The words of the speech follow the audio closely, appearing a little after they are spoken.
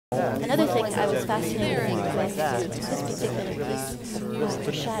Another thing I was fascinated with was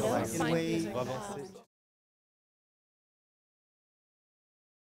the shadow.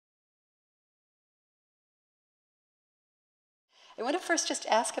 I want to first just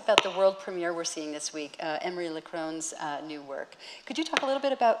ask about the world premiere we're seeing this week, Emery LeCrone's new work. Could you talk a little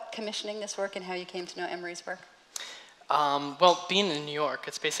bit about commissioning this work and how you came to know Emery's work? Well, being in New York,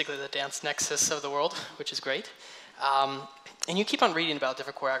 it's basically the dance nexus of the world, which is great. And you keep on reading about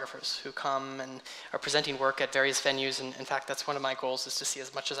different choreographers who come and are presenting work at various venues. And in fact, that's one of my goals, is to see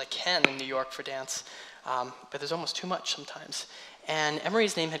as much as I can in New York for dance. But there's almost too much sometimes. And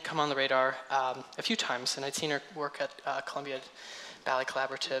Emery's name had come on the radar a few times, and I'd seen her work at Columbia Ballet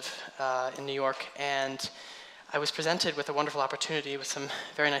Collaborative in New York. And I was presented with a wonderful opportunity with some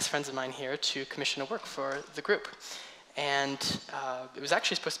very nice friends of mine here to commission a work for the group. And it was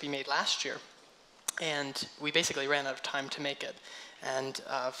actually supposed to be made last year. And we basically ran out of time to make it. And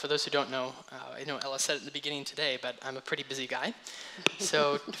for those who don't know, I know Ella said it at the beginning today, but I'm a pretty busy guy.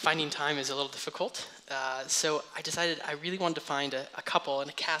 So finding time is a little difficult. So I decided I really wanted to find a couple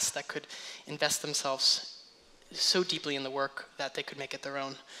and a cast that could invest themselves so deeply in the work that they could make it their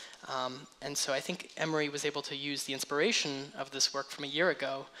own. And so I think Emery was able to use the inspiration of this work from a year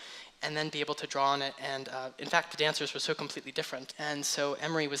ago and then be able to draw on it. And in fact, the dancers were so completely different. And so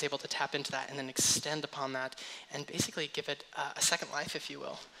Emery was able to tap into that and then extend upon that and basically give it a second life, if you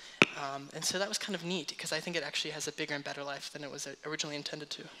will. And so that was kind of neat, because I think it actually has a bigger and better life than it was originally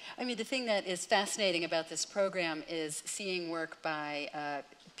intended to. I mean, the thing that is fascinating about this program is seeing work by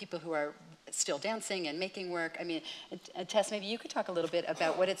people who are still dancing and making work. I mean, Tess, maybe you could talk a little bit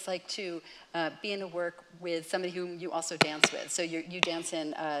about what it's like to be in a work with somebody whom you also dance with. So you dance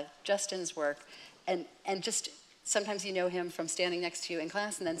in Justin's work, and just sometimes you know him from standing next to you in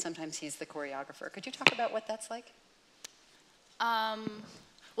class, and then sometimes he's the choreographer. Could you talk about what that's like?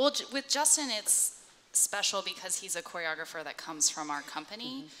 Well, with Justin, it's special because he's a choreographer that comes from our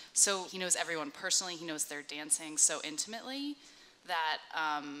company. So he knows everyone personally. He knows their dancing so intimately that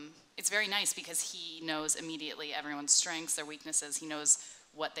it's very nice, because he knows immediately everyone's strengths, their weaknesses. He knows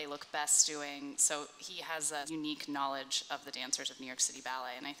what they look best doing. So he has a unique knowledge of the dancers of New York City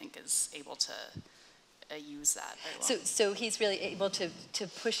Ballet, and I think is able to use that very well. So he's really able to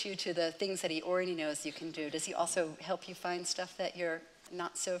push you to the things that he already knows you can do. Does he also help you find stuff that you're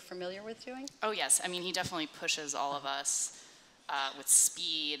not so familiar with doing? Oh yes, I mean, he definitely pushes all of us with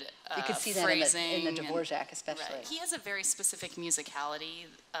speed, you could see phrasing, that in the Dvorak especially. Right. He has a very specific musicality.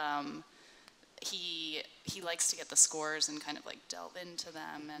 He likes to get the scores and kind of like delve into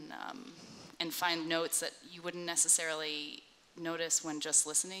them and find notes that you wouldn't necessarily notice when just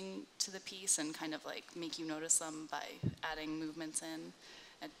listening to the piece, and kind of like make you notice them by adding movements in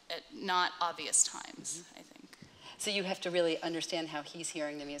at not obvious times, I think. So you have to really understand how he's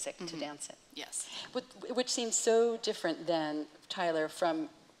hearing the music to dance it. Yes. Which seems so different than, Tyler, from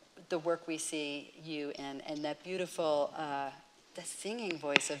the work we see you in, and that beautiful, the singing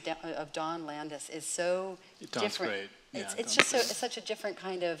voice of Dawn Landis is so different. Great. Yeah, it's just it's such a different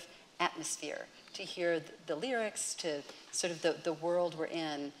kind of atmosphere to hear the lyrics, to sort of the world we're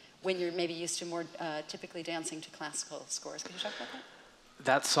in, when you're maybe used to more typically dancing to classical scores. Could you talk about that?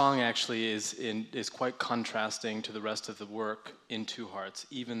 That song actually is quite contrasting to the rest of the work in Two Hearts,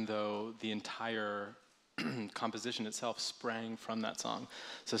 even though the entire composition itself sprang from that song.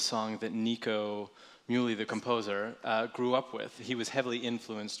 It's a song that Nico Muhly, the composer, grew up with. He was heavily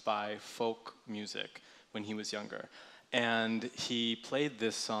influenced by folk music when he was younger. And he played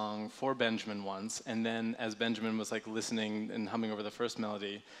this song for Benjamin once, and then as Benjamin was like listening and humming over the first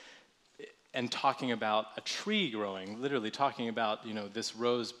melody, and talking about a tree growing, literally talking about, you know, this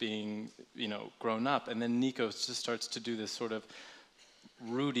rose being, you know, grown up. And then Nico just starts to do this sort of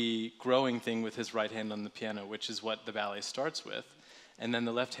Rudy growing thing with his right hand on the piano, which is what the ballet starts with. And then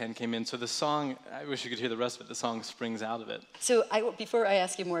the left hand came in. So the song, I wish you could hear the rest of it, the song springs out of it. So before I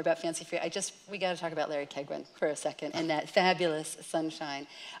ask you more about Fancy Free, we got to talk about Larry Keigwin for a second, and that fabulous Sunshine.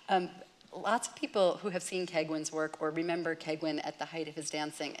 Lots of people who have seen Keigwin's work or remember Keigwin at the height of his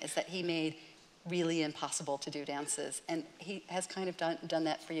dancing is that he made really impossible to do dances, and he has kind of done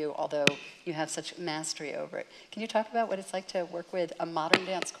that for you, although you have such mastery over it. Can you talk about what it's like to work with a modern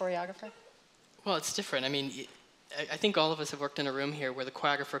dance choreographer? Well, it's different. I mean, I think all of us have worked in a room here where the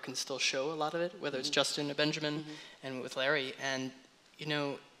choreographer can still show a lot of it, whether it's Justin or Benjamin, and with Larry, and you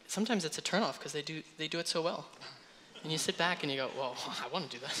know, sometimes it's a turnoff because they do it so well, and you sit back and you go, well, I want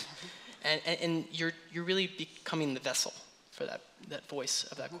to do that. And you're really becoming the vessel for that voice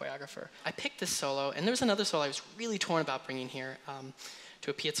of that choreographer. I picked this solo, and there was another solo I was really torn about bringing here,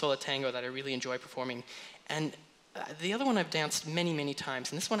 to a Piazzolla tango that I really enjoy performing. And The other one I've danced many, many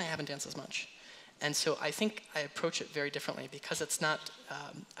times, and this one I haven't danced as much. And so I think I approach it very differently because it's not,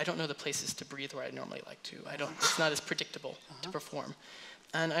 I don't know the places to breathe where I normally like to. It's not as predictable to perform.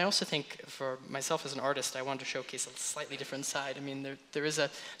 And I also think for myself as an artist, I wanted to showcase a slightly different side. I mean, there is a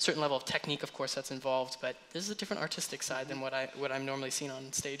certain level of technique, of course, that's involved, but this is a different artistic side than what I'm normally seen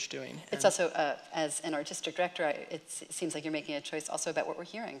on stage doing. It's also, as an artistic director, it seems like you're making a choice also about what we're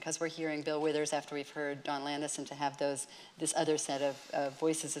hearing, because we're hearing Bill Withers after we've heard Don Landis, and to have this other set of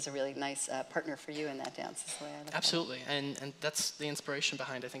voices is a really nice partner for you in that dance. Is the way I look Absolutely, and that's the inspiration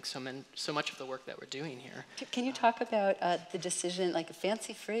behind, I think, so much of the work that we're doing here. Can you talk about the decision, like Fancy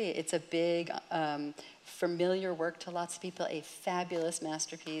Free? It's a big, familiar work to lots of people, a fabulous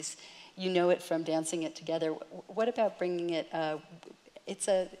masterpiece. You know it from dancing it together. What about bringing it?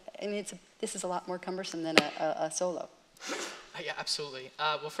 This is a lot more cumbersome than a solo. Yeah, absolutely.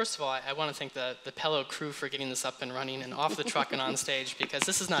 Well, first of all, I want to thank the Pello crew for getting this up and running and off the truck and on stage, because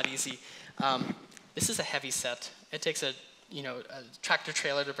this is not easy. This is a heavy set. It takes a tractor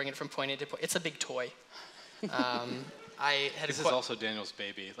trailer to bring it from point A to point. It's a big toy. This is also Daniel's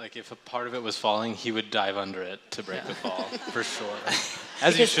baby. Like, if a part of it was falling, he would dive under it to break the fall, for sure.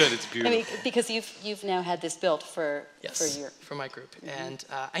 As you should. It's beautiful. I mean, because you've now had this built for for my group, and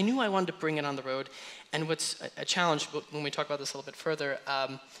I knew I wanted to bring it on the road. And what's a challenge when we talk about this a little bit further,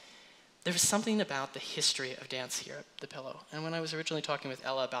 there was something about the history of dance here at the Pillow. And when I was originally talking with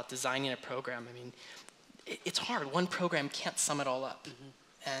Ella about designing a program, I mean, it's hard. One program can't sum it all up,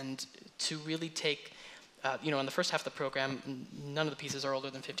 and to really take. In the first half of the program, none of the pieces are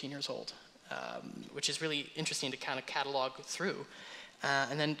older than 15 years old, which is really interesting to kind of catalog through.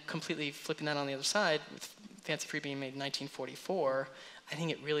 And then completely flipping that on the other side, with Fancy Free being made in 1944, I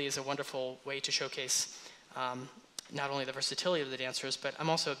think it really is a wonderful way to showcase not only the versatility of the dancers, but I'm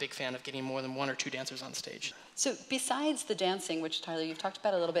also a big fan of getting more than one or two dancers on stage. So besides the dancing, which Tyler, you've talked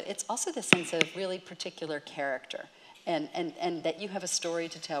about a little bit, it's also the sense of really particular character, and that you have a story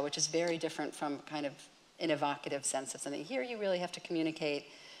to tell, which is very different from kind of an evocative sense of something. Here you really have to communicate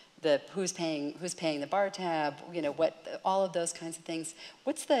who's paying the bar tab, all of those kinds of things.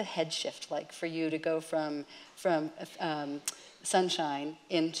 What's the head shift like for you to go from Sunshine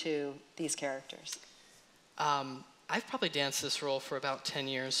into these characters? I've probably danced this role for about 10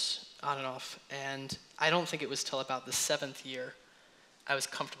 years, on and off, and I don't think it was till about the 7th year I was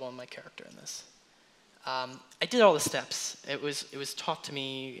comfortable in my character in this. I did all the steps. It was taught to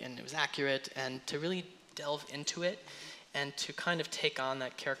me, and it was accurate, and to really delve into it and to kind of take on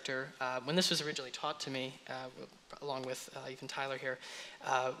that character. When this was originally taught to me, along with even Tyler here,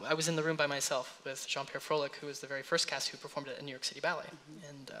 I was in the room by myself with Jean-Pierre Froelich, who was the very first cast who performed it at New York City Ballet.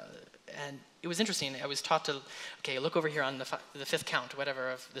 And it was interesting. I was taught to, okay, look over here on the 5th count, whatever,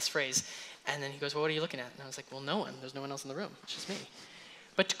 of this phrase. And then he goes, well, what are you looking at? And I was like, well, no one. There's no one else in the room. It's just me.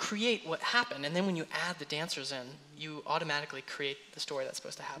 But to create what happened, and then when you add the dancers in, you automatically create the story that's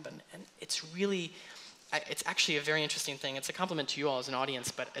supposed to happen. And it's really, it's actually a very interesting thing. It's a compliment to you all as an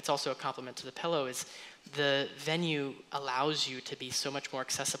audience, but it's also a compliment to the Pello, is the venue allows you to be so much more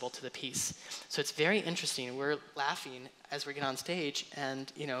accessible to the piece. So it's very interesting. We're laughing as we get on stage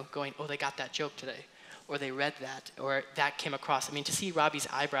and, going, oh, they got that joke today, or they read that, or that came across. I mean, to see Robbie's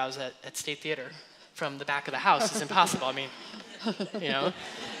eyebrows at State Theater from the back of the house is impossible. I mean,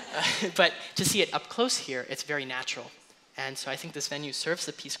 but to see it up close here, it's very natural. And so I think this venue serves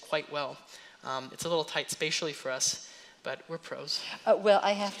the piece quite well. It's a little tight spatially for us, but we're pros. Well,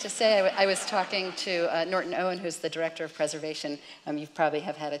 I have to say, I was talking to Norton Owen, who's the director of preservation. You probably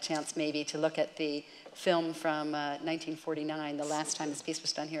have had a chance maybe to look at the film from 1949, the last time this piece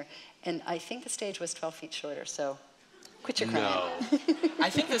was done here. And I think the stage was 12 feet shorter, so quit your crying. No. I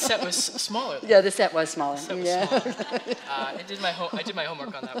think the set was smaller. Yeah, the set was smaller. The set was smaller. I did my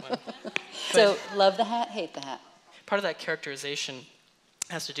homework on that one. So, love the hat, hate the hat. Part of that characterization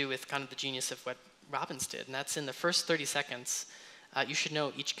has to do with kind of the genius of what Robbins did, and that's in the first 30 seconds, you should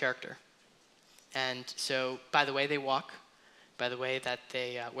know each character. And so, by the way they walk, by the way that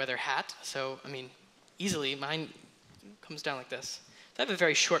they wear their hat, so, I mean, easily, mine comes down like this. So I have a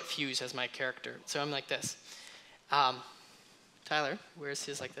very short fuse as my character, so I'm like this. Tyler wears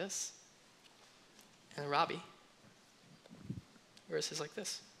his like this, and Robbie wears his like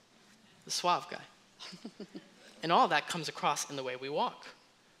this, the suave guy. And all that comes across in the way we walk.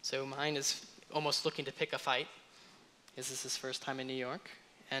 So mine is almost looking to pick a fight. This is his first time in New York,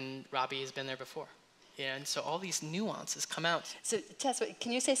 and Robbie has been there before. Yeah, and so all these nuances come out. So Tess,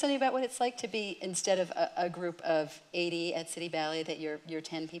 can you say something about what it's like to be, instead of a group of 80 at City Ballet, that you're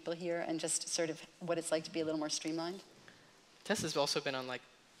 10 people here, and just sort of what it's like to be a little more streamlined? Tess has also been on like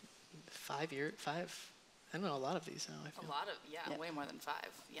 5 I don't know, a lot of these now, I feel. A lot of, yeah, way more than 5,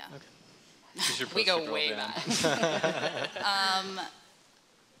 yeah. Okay. We go way back.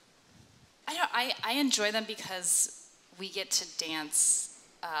 I enjoy them because we get to dance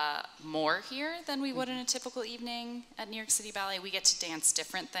more here than we would in a typical evening at New York City Ballet. We get to dance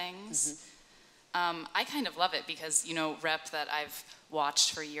different things. I kind of love it because, you know, rep that I've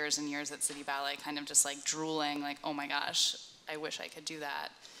watched for years and years at City Ballet, kind of just like drooling, like, oh my gosh, I wish I could do that.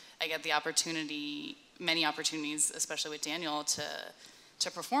 I get the opportunity, many opportunities, especially with Daniel,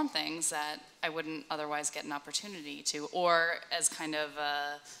 to perform things that I wouldn't otherwise get an opportunity to, or as kind of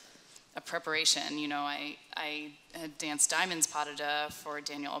a preparation. You know, I had danced Diamonds Pas de Deux for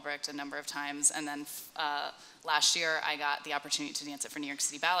Daniel Ulbricht a number of times, and then last year I got the opportunity to dance it for New York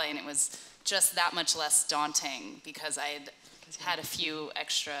City Ballet, and it was just that much less daunting because I had a few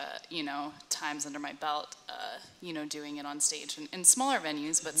extra, you know, times under my belt, you know, doing it on stage in smaller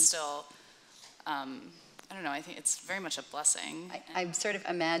venues, but still, I don't know, I think it's very much a blessing. I'm sort of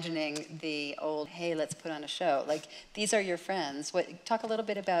imagining the old, hey, let's put on a show. Like, these are your friends. Talk a little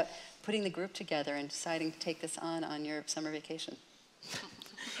bit about putting the group together and deciding to take this on your summer vacation.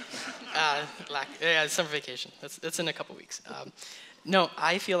 Yeah, summer vacation. That's in a couple weeks. No,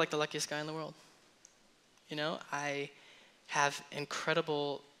 I feel like the luckiest guy in the world. You know, I have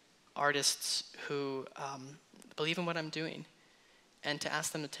incredible artists who believe in what I'm doing. And to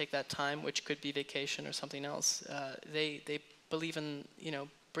ask them to take that time, which could be vacation or something else, they believe in, you know,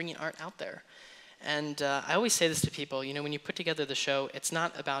 bringing art out there. And I always say this to people, you know, when you put together the show, it's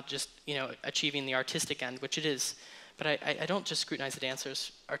not about just, you know, achieving the artistic end, which it is. But I don't just scrutinize the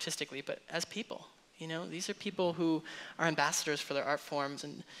dancers artistically, but as people. You know, these are people who are ambassadors for their art forms,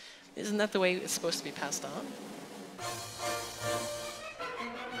 and isn't that the way it's supposed to be passed on?